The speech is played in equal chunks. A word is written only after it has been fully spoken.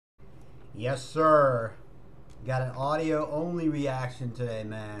Yes, sir. Got an audio only reaction today,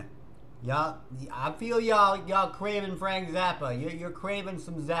 man. Y'all, I feel y'all craving Frank Zappa. You're craving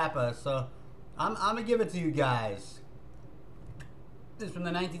some Zappa, so I'm gonna give it to you guys. This is from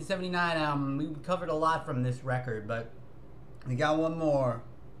the 1979 album. We covered a lot from this record, but we got one more.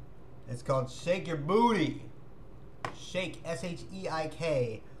 It's called Shake Your Booty. Shake,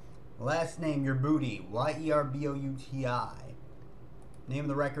 S-H-E-I-K. Last name, Your Booty, Y-E-R-B-O-U-T-I. Name of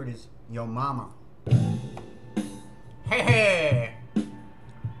the record is Yo Mama. Hey, hey!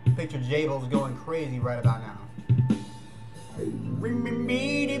 Picture Jables going crazy right about now.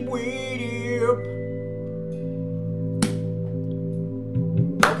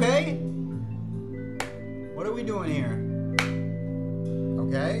 Okay? What are we doing here?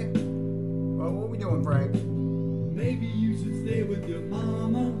 Okay? Well, what are we doing, Frank? Maybe you should stay with your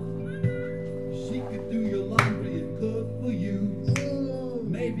mama. She could do your laundry and cook for you.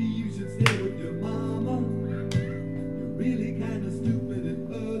 Maybe you should stay with your mama. You're really kind of stupid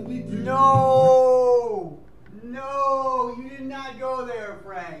and ugly too. No! No! You did not go there,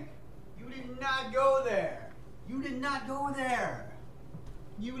 Frank. You did not go there. You did not go there.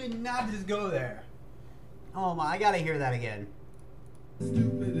 You did not just go there. Oh my, I gotta hear that again.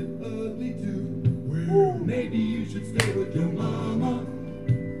 Stupid and ugly too. Well, maybe you should stay with your mama.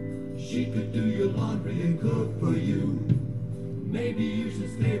 She could do your laundry and cook for you. Maybe you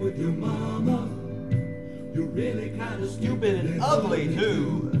should stay with your mama. You're really kind of Stupid and ugly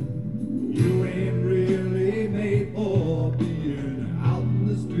too. You ain't really made for being out in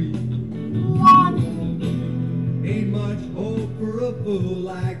the street. What? Ain't much hope for a fool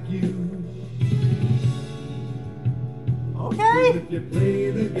like you. But Okay. if you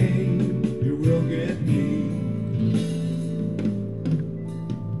play the game, you will get me.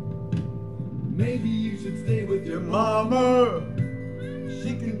 Maybe you should stay with your mama.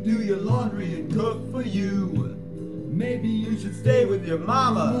 She can do your laundry and cook for you. Maybe you should stay with your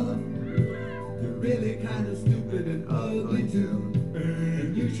mama. You're really kind of stupid and ugly too.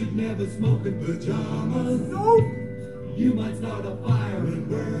 And you should never smoke in pajamas. Nope. You might start a fire and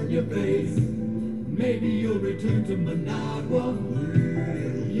burn your face. Maybe you'll return to Managua.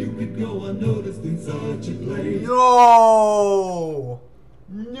 You could go unnoticed in such a place. No.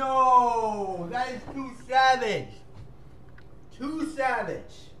 No. That is too savage. Too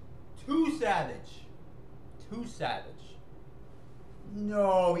savage. Too savage. Too savage.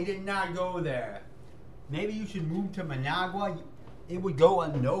 No, he did not go there. Maybe you should move to Managua. It would go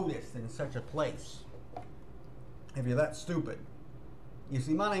unnoticed in such a place. If you're that stupid. You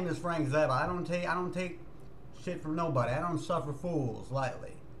see, my name is Frank Zappa. I don't take shit from nobody. I don't suffer fools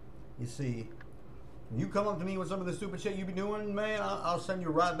lightly. You see, you come up to me with some of the stupid shit you be doing, man, I'll send you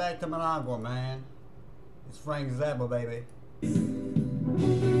right back to Managua, man. It's Frank Zappa, baby.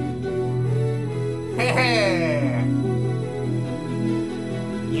 Hey!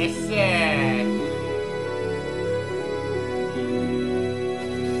 Yes, sir.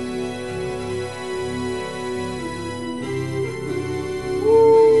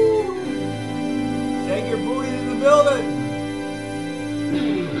 Woo! Take your booty to the building.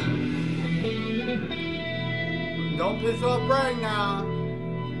 Don't piss off Frank now.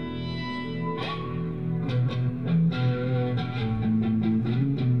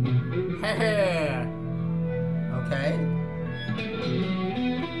 Hey. Okay.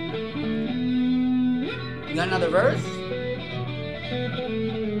 You got another verse?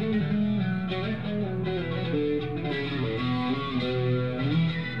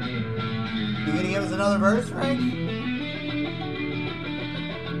 You gonna give us another verse, Frank?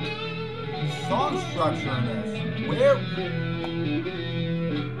 Song structure in this. Where?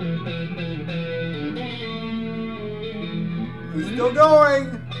 He's still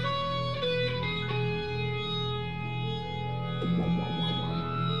going.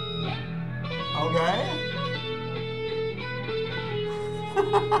 Okay.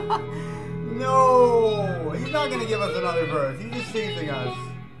 No, he's not gonna give us another verse. He's just teasing us.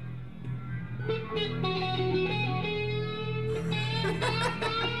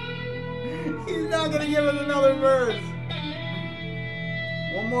 He's not gonna give us another verse.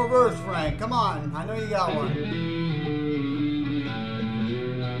 One more verse, Frank. Come on. I know you got one.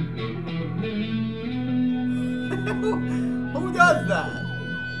 Who does that?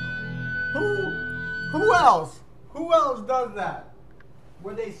 Who else? Who else does that?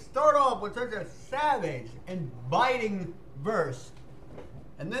 Where they start off with such a savage and biting verse,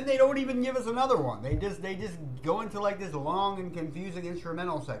 and then they don't even give us another one. They just go into like this long and confusing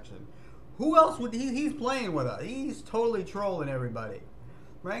instrumental section. Who else would he's playing with us? He's totally trolling everybody.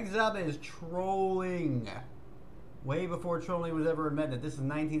 Frank Zappa is trolling. Way before trolling was ever invented. This is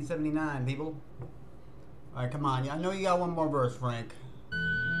 1979, people. All right, come on. I know you got one more verse, Frank.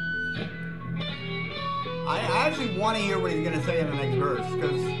 I actually want to hear what he's going to say in the next verse,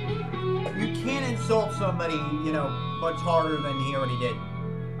 because you can't insult somebody, you know, much harder than he already did.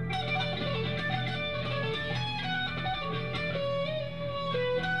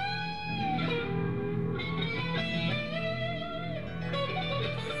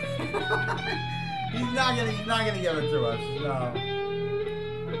 He's not gonna give it to us. No.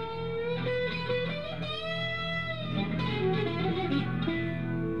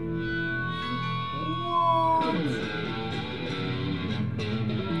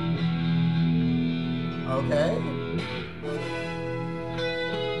 Okay.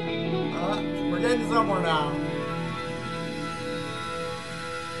 We're getting somewhere now.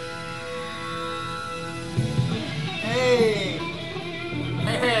 Hey.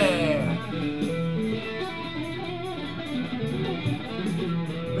 Hey.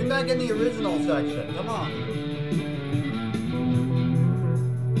 Bring back in the original section. Come on.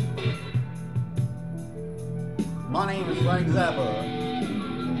 My name is Frank Zappa.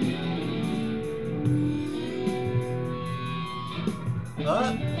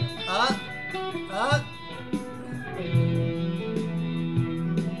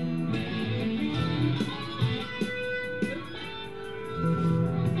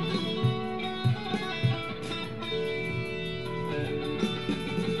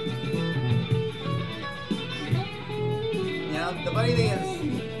 The funny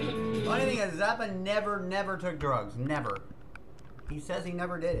thing is, Zappa never took drugs. Never. He says he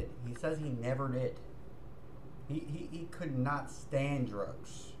never did it. He says he never did. He could not stand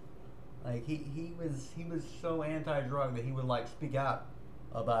drugs. Like he was so anti-drug that he would like speak out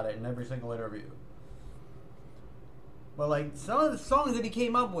about it in every single interview. But like some of the songs that he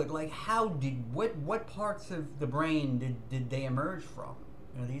came up with, like what parts of the brain did they emerge from?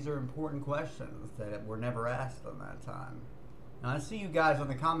 You know, these are important questions that were never asked on that time. Now I see you guys on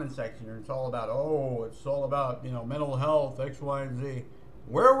the comment section, and it's all about, you know, mental health, X, Y, and Z.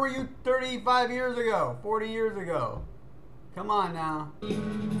 Where were you 35 years ago, 40 years ago? Come on now.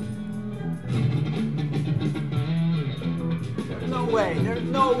 There's no way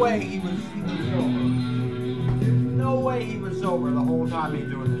he was sober. There's no way he was sober the whole time he's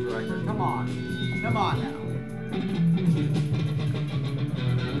doing this record. Come on now. Come on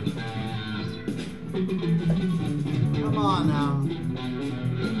now.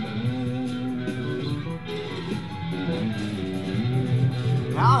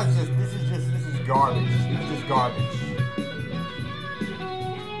 Now this is garbage. This is just garbage.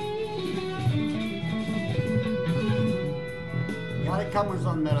 You gotta come with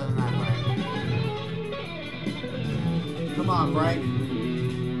something better than that, Frank. Come on, Frank.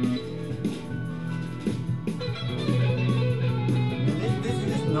 This is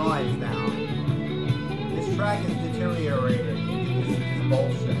just noise now. This track is deteriorated. This is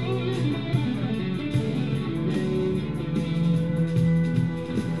bullshit.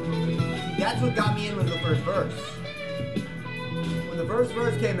 That's what got me in with the first verse. When the first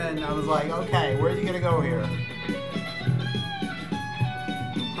verse came in, I was like, okay, where's he gonna go here?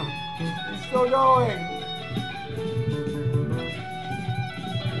 He's still going.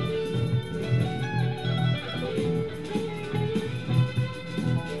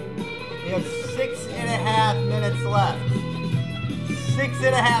 We have 6.5 minutes left.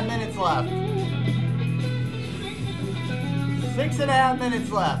 6.5 minutes left. 6.5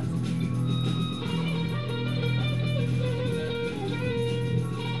 minutes left.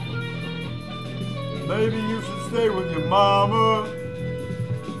 Maybe you should stay with your mama.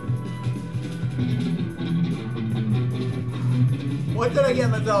 What did I get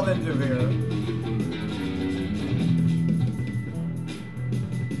myself into here?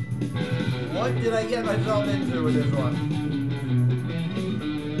 What did I get myself into with this one?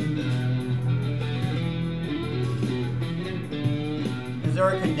 Is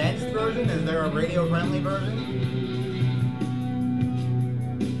there a condensed version? Is there a radio-friendly version?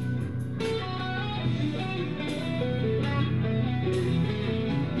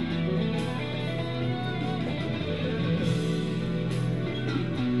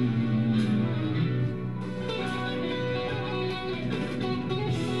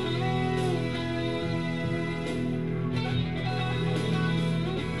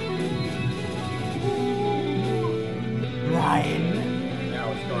 Ryan. Yeah,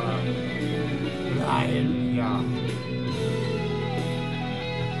 what's going on? Ryan, yeah.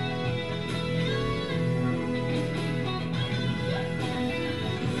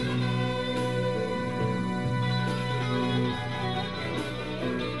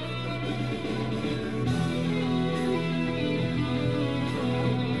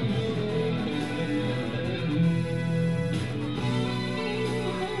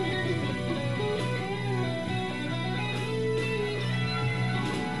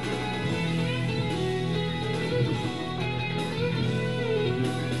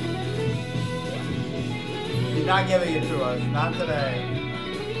 not giving it to us. Not today.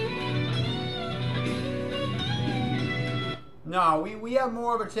 No, we have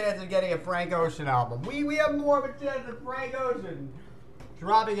more of a chance of getting a Frank Ocean album. We have more of a chance of Frank Ocean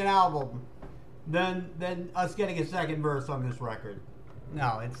dropping an album than us getting a second verse on this record.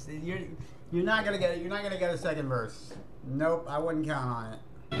 No, it's you're not gonna get it. You're not gonna get a second verse. Nope, I wouldn't count on it.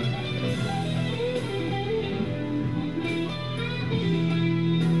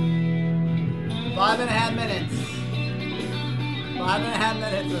 5.5 minutes. 5.5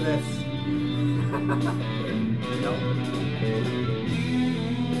 minutes of this. Nope.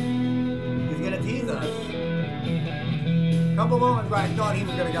 He's gonna tease us. A couple moments where I thought he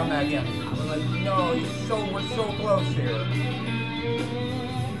was gonna come back in. I was like, no, we're so close here.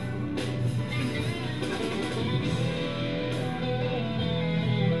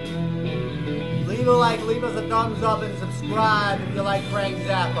 Leave a like, leave us a thumbs up, and subscribe if you like Frank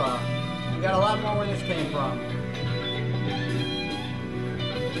Zappa. We got a lot more where this came from.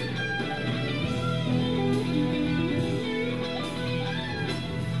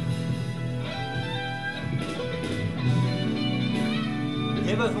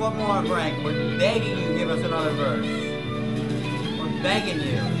 Give us one more, Frank. We're begging you to give us another verse. We're begging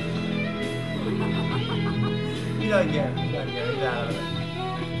you. He doesn't care. He doesn't care. He's out of it.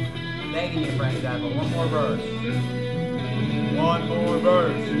 Begging you, Frank Zappa. One more verse. One more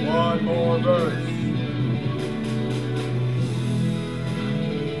verse. One more verse.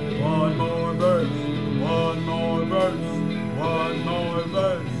 One more verse. One more verse. One more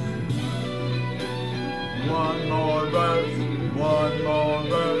verse. One more verse. One more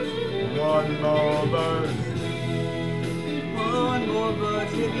verse. One more verse. One more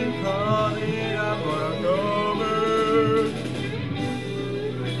verse. You can call it. I'm gonna cover.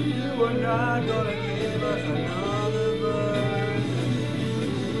 We're not gonna give us another verse.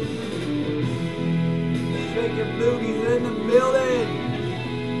 Shake your booties in the building.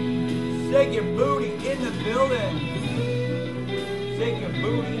 Shake your booty in the building. Shake your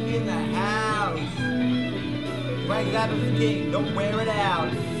booty in the house. Frank Zappa's the king, don't wear it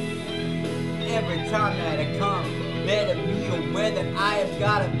out. Every time that I come, better be aware that I have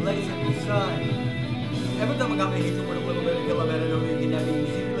got a blaze in the sun. Every time I come in here with a little bit of killer, better know you can never even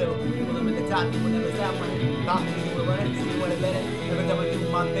see little. People up at the top, you will never stop running. Pop me, you will run it, see what I better. Every time I do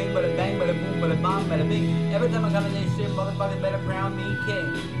my thing, but a bang, but a boom, but a bomb, but a bing. Every time I come in this shit, motherfuckers better crown me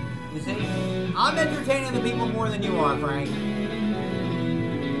king. You see? I'm entertaining the people more than you are, Frank.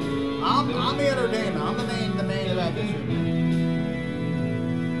 I'm the entertainment. I'm the main event this year.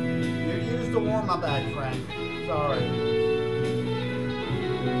 You're just a warm-up act, Frank. Sorry.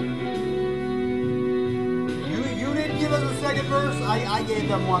 You didn't give us a second verse. I gave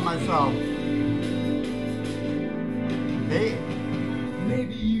them one myself. Hey.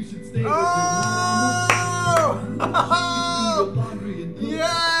 Maybe you should stay with your mama.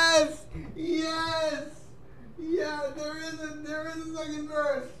 Yes! Yes! Yeah, there is a second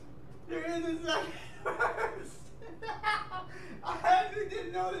verse. There is a second verse. I actually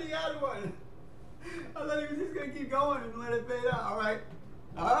didn't know that he had one. I thought he was just gonna keep going and let it fade out. All right,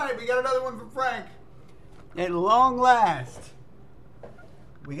 we got another one from Frank. At long last,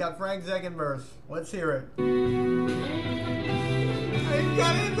 we got Frank's second verse. Let's hear it. He's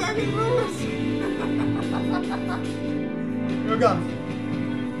got his second verse. Here it comes.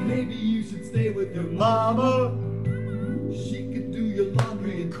 Maybe you should stay with your mama. She could do your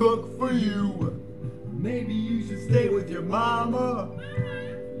laundry and cook for you. Maybe you should stay with your mama.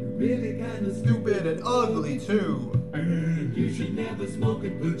 You're really kind of Stupid and ugly too. And you should never smoke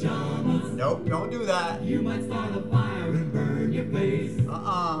in pajamas. Nope, don't do that. You might start a fire and burn your face.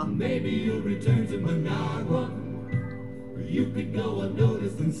 Maybe you'll return to Managua. Or you could go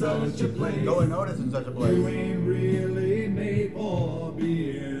unnoticed in such a place. Go unnoticed in such a place. You ain't really made for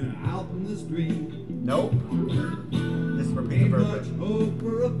being out in the street. Nope. Just repeat the Ain't much verbiage. hope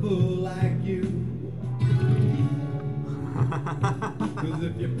for a fool like you. Cause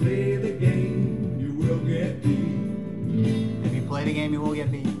if you play the game, you will get beat. If you play the game, you will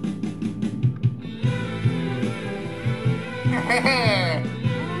get beat.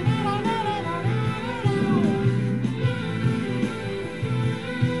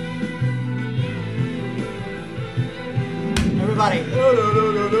 Everybody.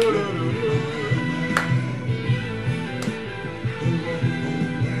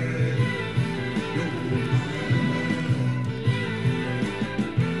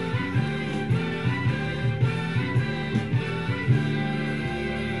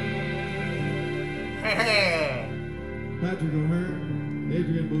 Patrick O'Hearn,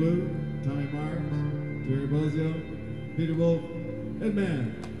 Adrian Ballou, Tommy Myers, Terry Bozio, Peter Wolf, and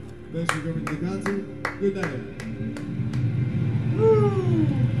man, Thanks for coming to the concert. Good night. Woo!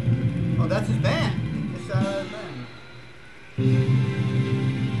 Oh, that's his band. Just out of his band.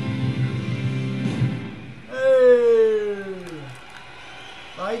 Hey!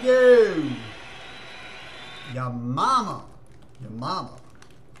 Like you! Your mama! Your mama!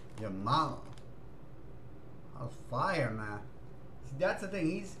 Your mama! That was fire, man. See, that's the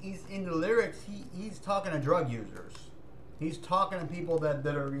thing. He's in the lyrics. He's talking to drug users. He's talking to people that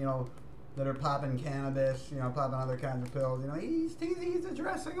are, you know, that are popping cannabis, you know, popping other kinds of pills. You know, he's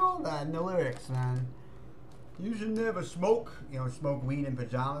addressing all that in the lyrics, man. You should never smoke, you know, smoke weed in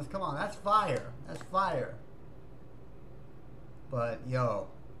pajamas. Come on, that's fire. That's fire. But yo,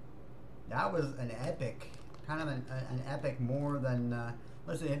 that was an epic, kind of an epic more than.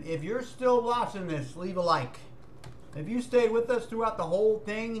 Listen, if you're still watching this, leave a like. If you stayed with us throughout the whole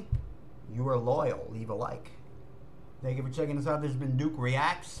thing, you are loyal. Leave a like. Thank you for checking us out. This has been Duke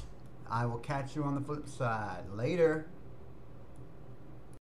Reacts. I will catch you on the flip side. Later.